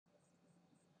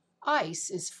Ice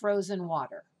is frozen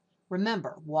water.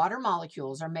 Remember, water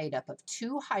molecules are made up of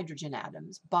two hydrogen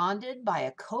atoms bonded by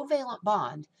a covalent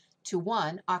bond to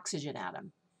one oxygen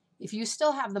atom. If you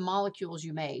still have the molecules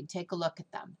you made, take a look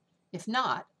at them. If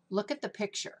not, look at the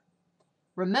picture.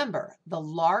 Remember, the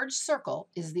large circle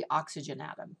is the oxygen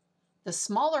atom. The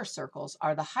smaller circles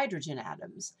are the hydrogen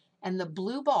atoms, and the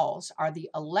blue balls are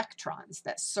the electrons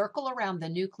that circle around the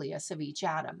nucleus of each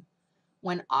atom.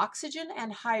 When oxygen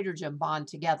and hydrogen bond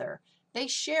together, they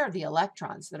share the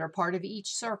electrons that are part of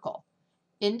each circle.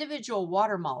 Individual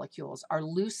water molecules are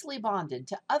loosely bonded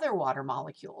to other water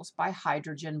molecules by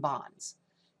hydrogen bonds.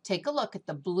 Take a look at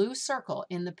the blue circle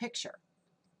in the picture.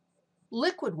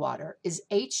 Liquid water is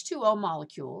H2O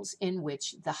molecules in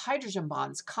which the hydrogen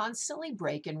bonds constantly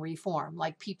break and reform,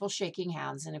 like people shaking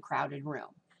hands in a crowded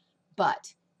room.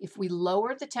 But if we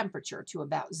lower the temperature to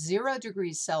about 0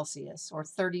 degrees Celsius or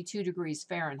 32 degrees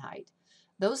Fahrenheit,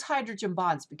 those hydrogen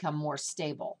bonds become more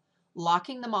stable,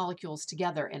 locking the molecules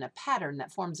together in a pattern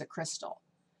that forms a crystal.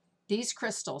 These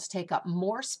crystals take up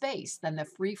more space than the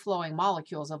free-flowing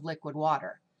molecules of liquid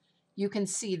water. You can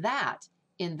see that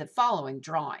in the following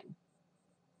drawing.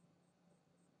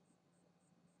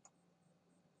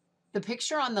 The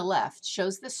picture on the left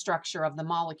shows the structure of the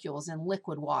molecules in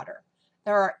liquid water.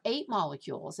 There are 8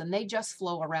 molecules and they just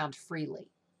flow around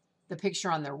freely. The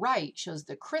picture on the right shows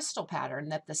the crystal pattern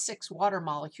that the 6 water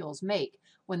molecules make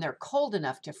when they're cold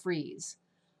enough to freeze.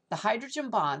 The hydrogen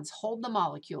bonds hold the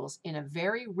molecules in a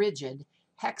very rigid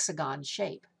hexagon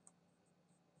shape.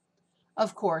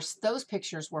 Of course, those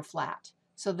pictures were flat,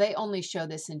 so they only show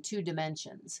this in 2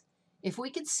 dimensions. If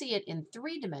we could see it in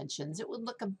 3 dimensions, it would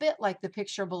look a bit like the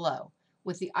picture below,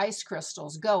 with the ice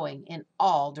crystals going in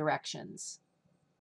all directions.